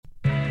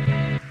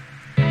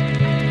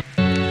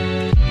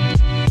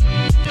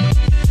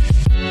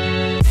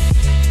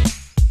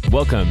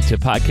Welcome to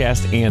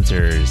Podcast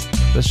Answers,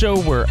 the show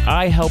where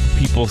I help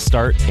people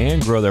start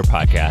and grow their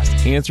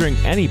podcast, answering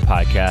any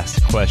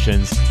podcast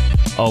questions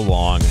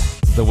along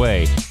the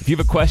way. If you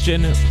have a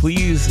question,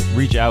 please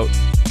reach out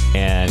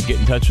and get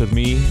in touch with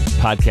me,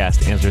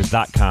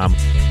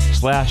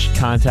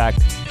 podcastanswers.com/contact,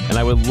 and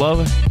I would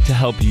love to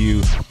help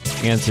you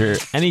answer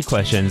any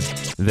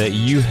questions that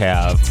you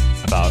have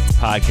about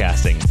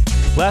podcasting.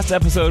 Last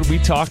episode, we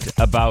talked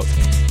about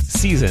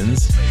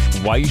seasons,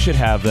 why you should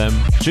have them,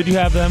 should you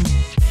have them,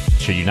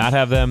 should you not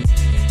have them.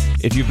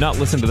 If you've not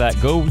listened to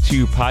that, go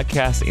to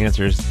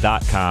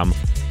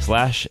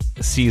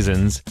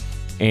podcastanswers.com/seasons,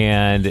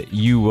 and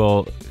you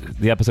will,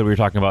 the episode we were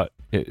talking about,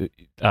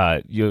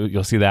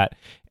 you'll see that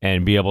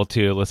and be able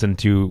to listen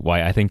to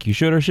why I think you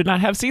should or should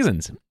not have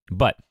seasons.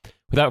 But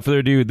without further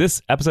ado,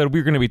 this episode,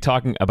 we're going to be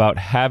talking about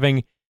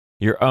having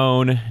your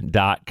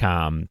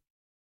own.com.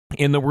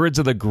 In the words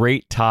of the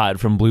great Todd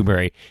from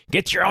Blueberry,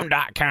 get your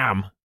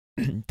own.com.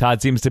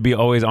 Todd seems to be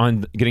always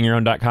on getting your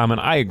own.com, and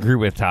I agree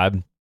with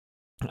Todd.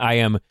 I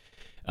am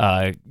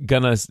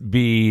gonna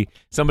be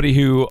somebody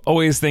who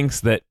always thinks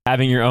that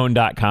having your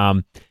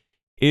own.com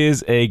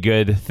is a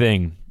good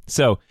thing.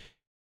 So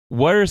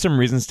what are some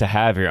reasons to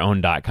have your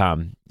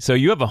own.com? So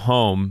you have a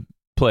home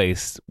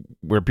place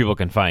where people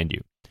can find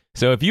you.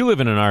 So if you live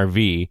in an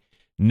RV,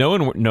 no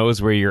one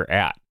knows where you're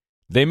at.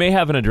 They may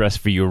have an address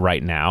for you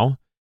right now,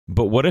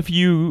 but what if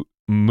you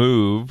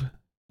move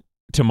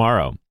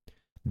tomorrow?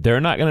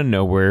 They're not going to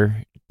know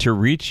where to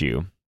reach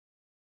you.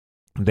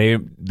 So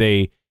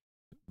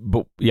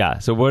what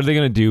are they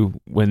going to do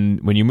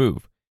when you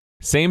move?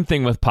 Same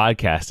thing with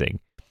podcasting.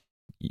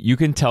 You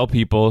can tell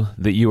people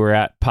that you are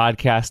at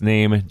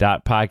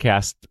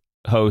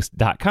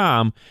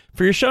podcastname.podcasthost.com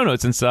for your show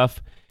notes and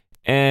stuff.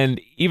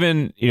 And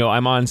even,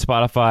 I'm on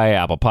Spotify,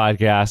 Apple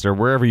Podcasts, or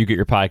wherever you get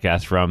your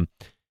podcast from.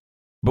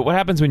 But what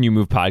happens when you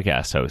move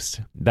podcast host?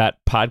 That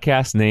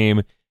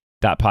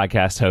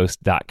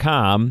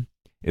podcastname.podcasthost.com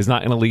is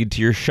not going to lead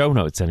to your show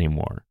notes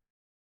anymore.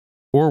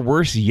 Or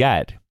worse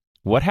yet,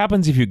 what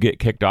happens if you get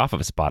kicked off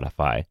of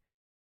Spotify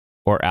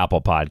or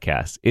Apple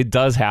Podcasts? It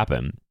does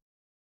happen.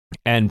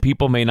 And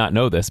people may not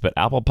know this, but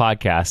Apple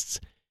Podcasts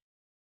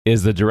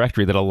is the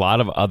directory that a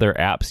lot of other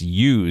apps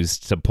use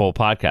to pull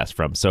podcasts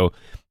from. So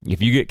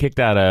if you get kicked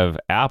out of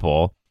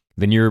Apple,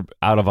 then you're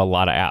out of a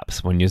lot of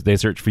apps. When they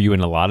search for you in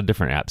a lot of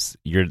different apps,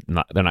 they're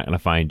not going to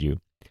find you.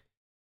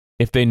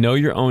 If they know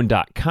your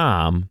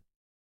own.com,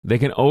 they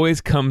can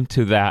always come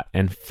to that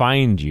and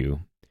find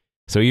you.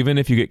 So even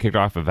if you get kicked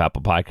off of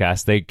Apple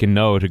Podcasts, they can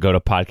know to go to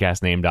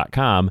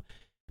podcastname.com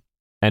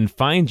and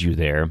find you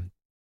there,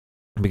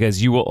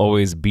 because you will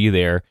always be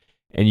there,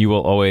 and you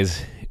will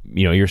always,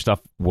 your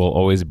stuff will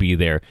always be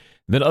there.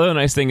 The other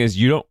nice thing is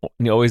you don't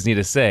always need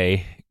to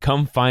say,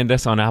 come find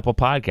us on Apple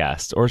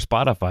Podcasts or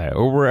Spotify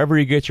or wherever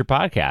you get your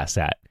podcasts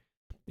at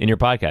in your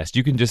podcast.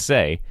 You can just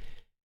say,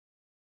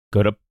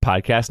 go to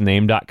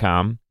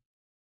podcastname.com,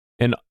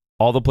 and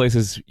all the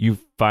places you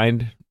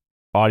find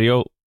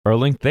audio are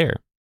linked there.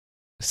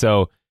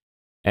 So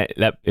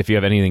that if you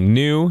have anything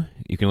new,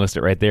 you can list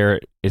it right there.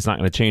 It's not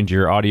going to change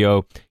your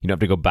audio. You don't have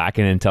to go back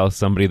in and tell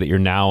somebody that you're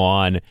now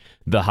on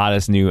the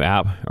hottest new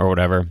app or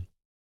whatever.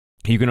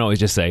 You can always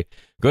just say,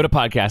 go to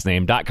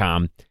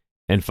podcastname.com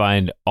and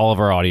find all of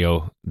our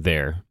audio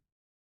there.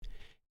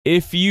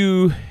 If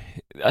you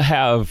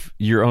have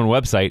your own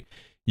website,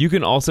 you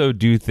can also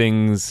do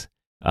things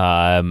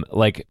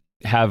like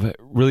have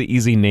really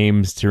easy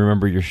names to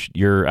remember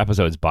your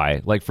episodes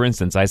by. Like, for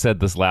instance, I said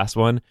this last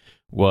one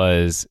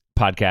was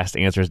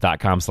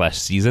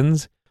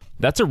podcastanswers.com/seasons.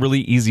 That's a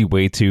really easy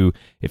way to,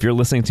 if you're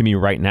listening to me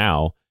right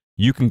now,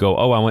 you can go,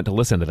 I went to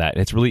listen to that.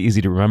 And it's really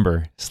easy to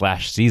remember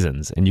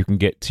 /seasons. And you can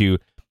get to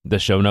the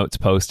show notes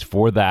post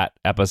for that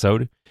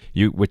episode,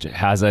 which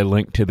has a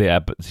link to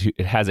it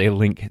has a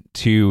link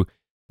to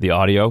the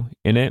audio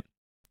in it,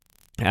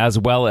 as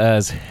well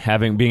as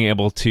being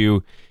able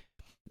to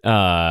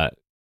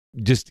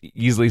just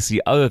easily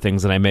see other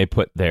things that I may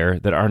put there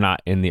that are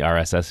not in the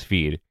RSS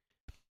feed.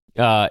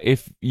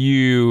 If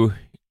you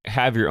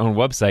have your own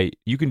website,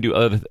 you can do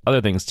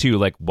other things too,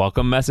 like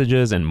welcome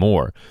messages and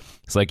more.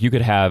 It's like you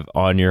could have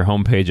on your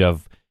homepage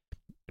of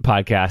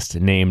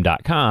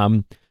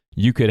podcastname.com,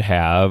 you could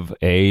have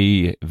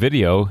a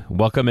video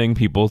welcoming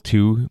people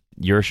to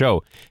your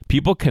show.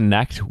 People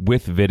connect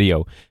with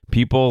video.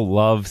 People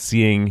love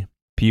seeing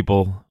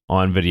people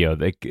on video.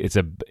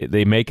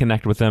 They may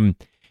connect with them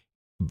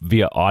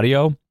via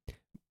audio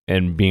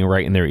and being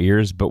right in their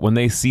ears, but when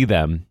they see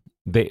them,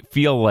 they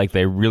feel like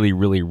they really,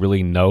 really,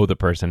 really know the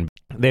person.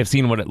 They've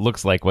seen what it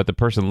looks like, what the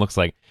person looks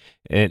like.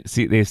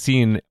 They've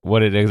seen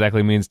what it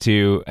exactly means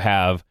to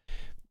have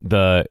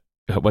what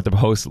the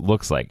host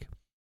looks like.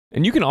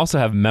 And you can also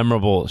have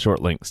memorable short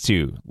links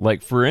too.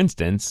 Like, for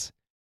instance,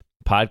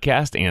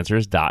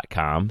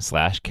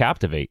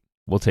 podcastanswers.com/captivate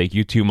will take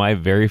you to my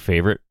very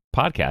favorite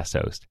podcast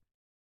host.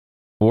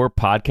 Or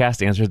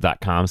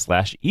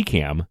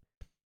podcastanswers.com/eCam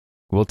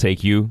will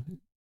take you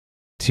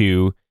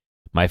to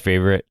my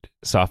favorite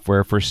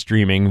software for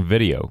streaming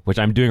video, which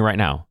I'm doing right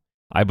now.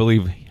 I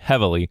believe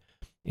heavily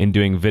in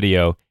doing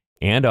video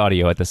and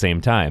audio at the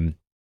same time.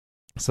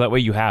 So that way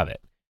you have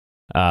it.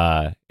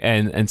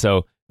 And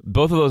so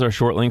both of those are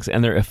short links,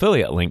 and they're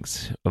affiliate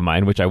links of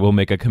mine, which I will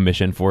make a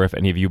commission for if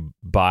any of you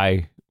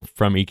buy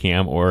from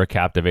Ecamm or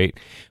Captivate.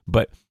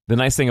 But the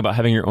nice thing about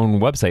having your own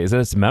website is that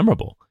it's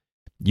memorable.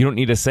 You don't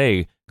need to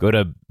say, go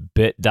to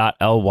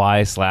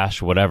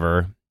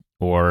bit.ly/whatever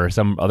or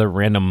some other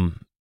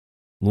random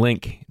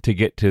link to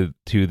get to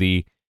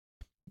the,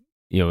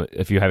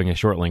 if you're having a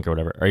short link or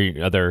whatever, or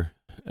your other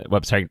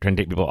website trying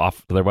to take people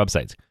off to their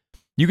websites.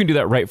 You can do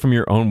that right from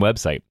your own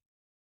website.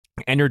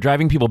 And you're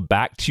driving people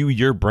back to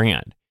your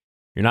brand.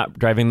 You're not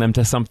driving them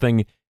to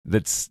something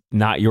that's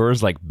not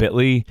yours, like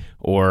Bitly,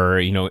 or,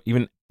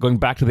 even going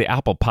back to the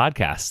Apple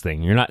Podcasts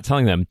thing. You're not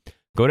telling them,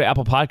 go to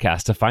Apple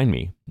Podcasts to find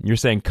me. You're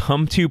saying,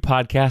 come to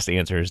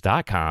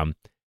podcastanswers.com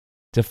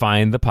to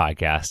find the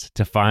podcast,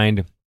 to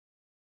find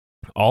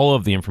all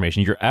of the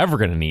information you're ever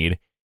going to need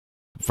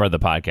for the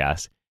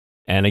podcast.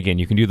 And again,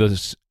 you can do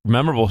those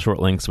memorable short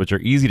links, which are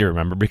easy to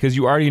remember because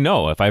you already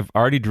know. If I've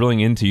already drilling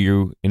into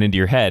you and into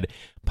your head,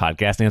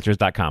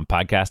 podcastanswers.com,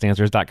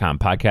 podcastanswers.com,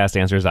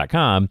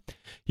 podcastanswers.com,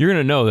 you're going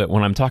to know that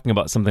when I'm talking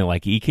about something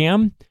like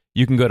Ecamm,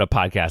 you can go to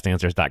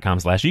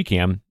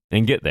podcastanswers.com/Ecamm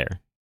and get there.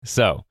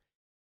 So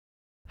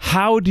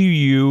how do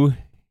you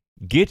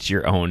get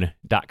your own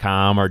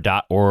 .com or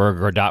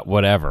 .org or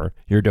 .whatever,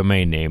 your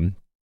domain name?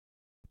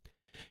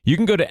 You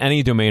can go to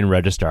any domain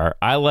registrar.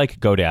 I like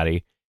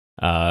GoDaddy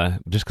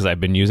just because I've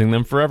been using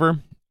them forever,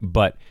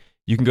 but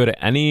you can go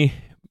to any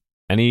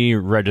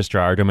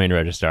registrar, domain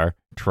registrar,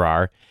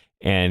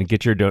 and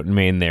get your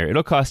domain there.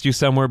 It'll cost you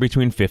somewhere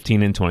between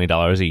 $15 and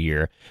 $20 a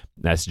year.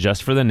 That's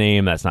just for the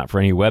name. That's not for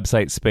any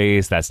website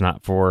space. That's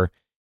not for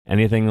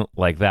anything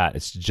like that.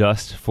 It's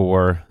just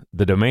for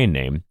the domain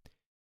name.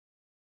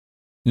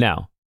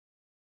 Now,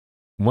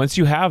 once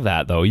you have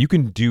that, though, you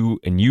can do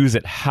and use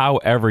it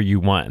however you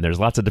want. And there's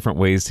lots of different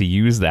ways to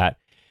use that.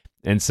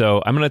 And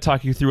so I'm going to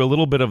talk you through a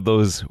little bit of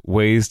those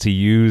ways to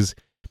use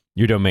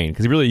your domain,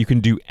 because really you can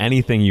do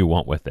anything you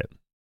want with it.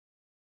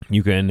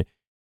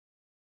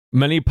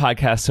 Many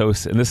podcast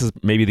hosts, and this is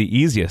maybe the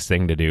easiest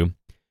thing to do,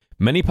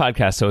 many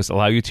podcast hosts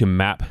allow you to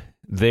map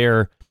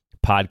their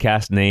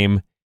podcast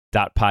name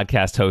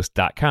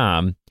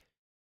 .podcasthost.com,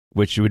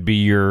 which would be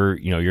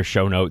your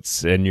show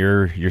notes and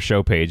your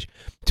show page,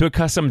 to a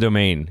custom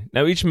domain.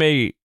 Now each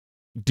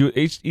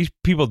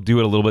people do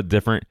it a little bit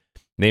different.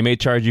 They may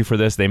charge you for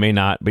this, they may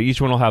not, but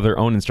each one will have their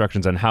own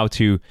instructions on how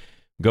to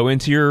go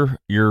into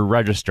your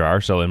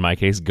registrar, so in my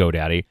case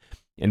GoDaddy,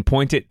 and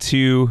point it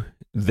to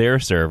their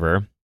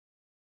server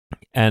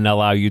and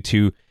allow you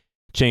to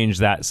change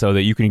that so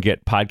that you can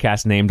get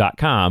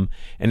podcastname.com,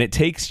 and it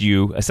takes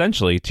you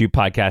essentially to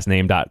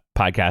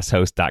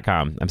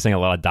podcastname.podcasthost.com. I'm saying a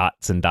lot of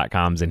dots and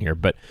 .coms in here,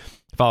 but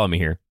follow me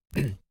here.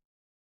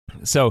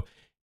 So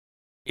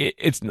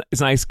it's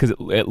nice because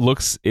it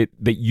looks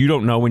that you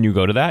don't know when you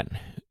go to that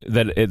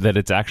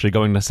it's actually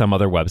going to some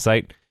other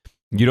website.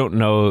 You don't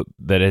know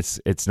that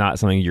it's not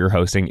something you're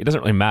hosting. It doesn't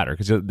really matter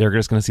because they're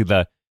just going to see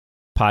the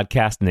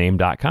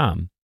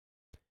podcastname.com.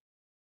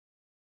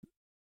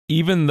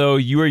 Even though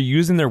you are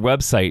using their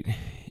website,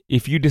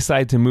 if you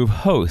decide to move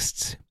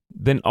hosts,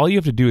 then all you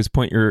have to do is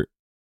point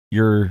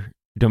your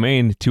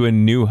domain to a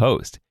new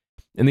host.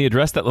 And the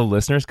address that the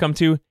listeners come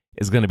to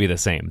is going to be the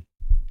same.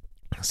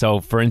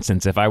 So for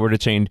instance, if I were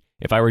doing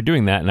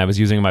that and I was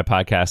using my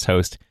podcast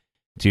host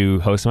to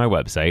host my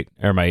website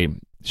or my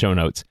show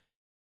notes,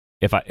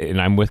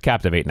 and I'm with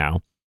Captivate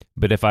now,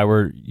 but if I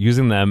were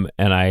using them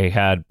and I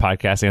had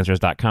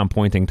podcastanswers.com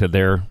pointing to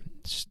their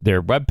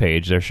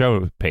webpage, their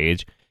show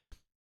page,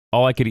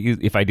 all I could,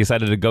 if I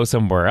decided to go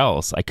somewhere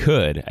else, I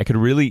could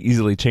really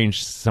easily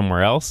change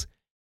somewhere else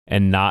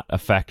and not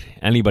affect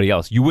anybody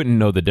else. You wouldn't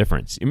know the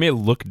difference. It may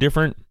look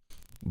different,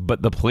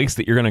 but the place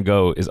that you're going to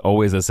go is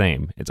always the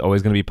same. It's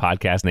always going to be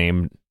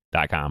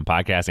podcastname.com,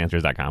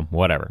 podcastanswers.com,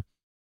 whatever.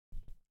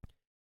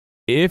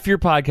 If your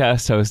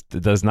podcast host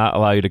does not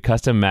allow you to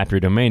custom map your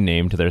domain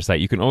name to their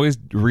site, you can always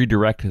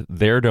redirect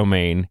your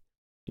domain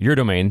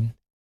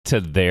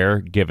to their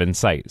given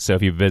site. So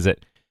if you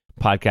visit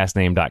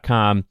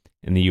podcastname.com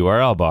in the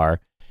URL bar,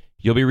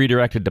 you'll be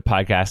redirected to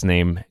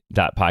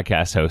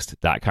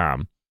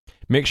podcastname.podcasthost.com.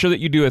 Make sure that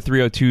you do a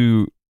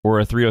 302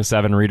 or a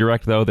 307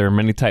 redirect, though. There are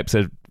many types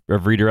of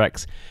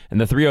redirects, and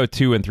the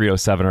 302 and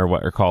 307 are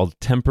what are called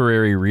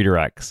temporary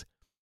redirects.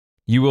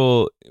 You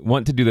will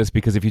want to do this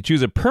because if you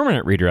choose a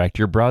permanent redirect,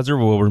 your browser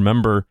will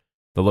remember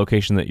the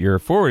location that you're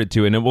forwarded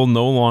to, and it will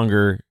no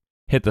longer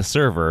hit the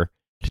server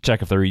to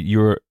check if the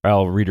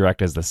URL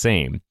redirect is the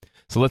same.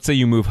 So let's say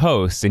you move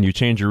hosts and you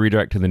change your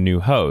redirect to the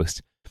new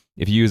host.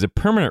 If you use a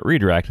permanent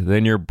redirect,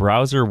 then your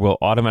browser will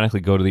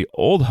automatically go to the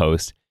old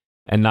host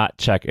and not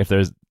check if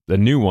there's the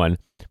new one.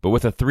 But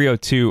with a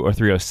 302 or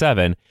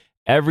 307,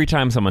 every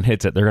time someone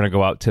hits it, they're going to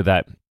go out to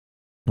that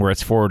where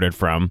it's forwarded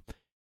from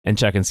and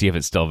check and see if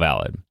it's still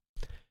valid.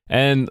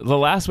 And the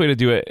last way to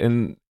do it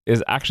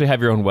is actually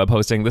have your own web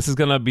hosting. This is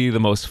going to be the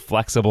most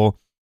flexible,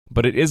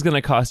 but it is going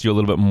to cost you a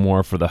little bit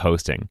more for the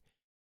hosting.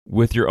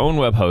 With your own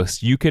web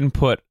host, you can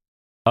put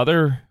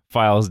other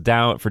files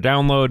down for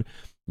download.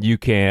 You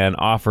can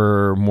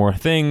offer more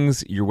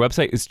things. Your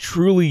website is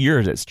truly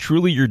yours. It's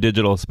truly your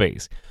digital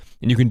space,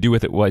 and you can do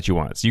with it what you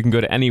want. So you can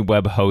go to any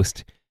web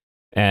host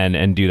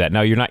and do that.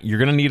 Now you're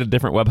going to need a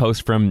different web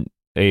host from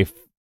a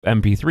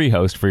MP3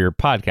 host for your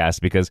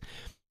podcast, because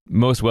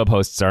most web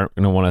hosts aren't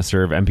going to want to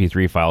serve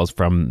MP3 files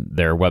from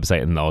their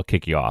website and they'll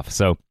kick you off.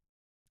 So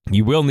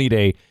you will need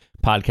a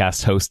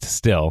podcast host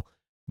still,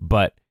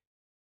 but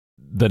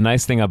the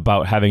nice thing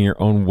about having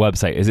your own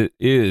website is it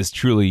is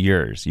truly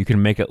yours. You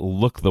can make it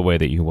look the way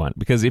that you want,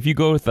 because if you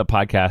go with the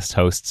podcast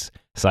host's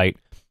site,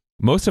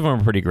 most of them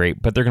are pretty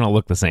great, but they're going to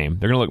look the same.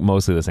 They're going to look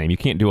mostly the same. You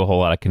can't do a whole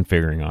lot of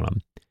configuring on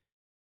them.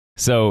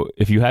 So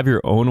if you have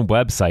your own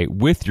website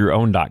with your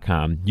own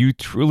 .com, you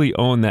truly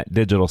own that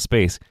digital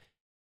space,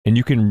 and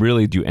you can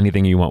really do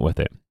anything you want with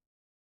it.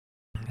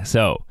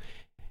 So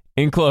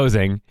in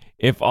closing,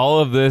 if all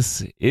of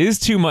this is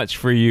too much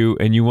for you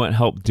and you want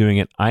help doing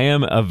it, I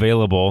am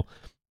available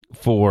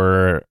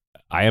for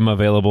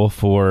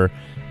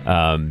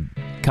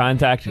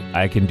contact.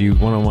 I can do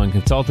one-on-one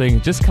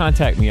consulting. Just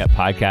contact me at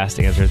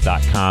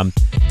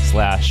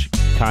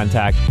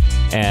podcastanswers.com/contact,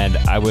 and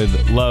I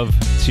would love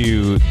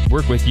to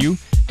work with you,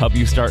 help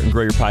you start and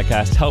grow your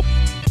podcast, help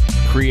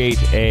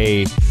create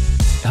a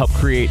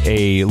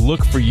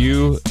look for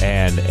you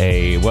and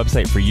a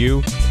website for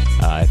you,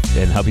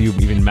 and help you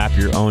even map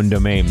your own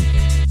domain.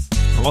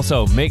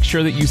 Also, make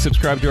sure that you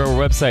subscribe to our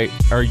website,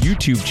 our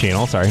YouTube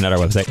channel, our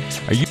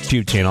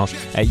YouTube channel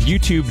at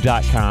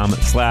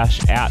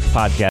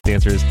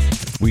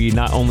youtube.com/@podcastanswers. We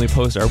not only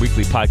post our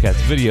weekly podcast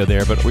video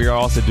there, but we are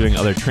also doing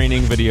other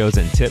training videos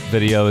and tip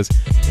videos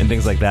and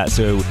things like that.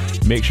 So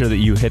make sure that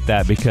you hit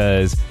that,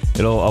 because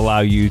it'll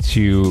allow you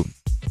to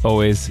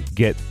always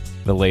get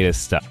the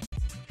latest stuff.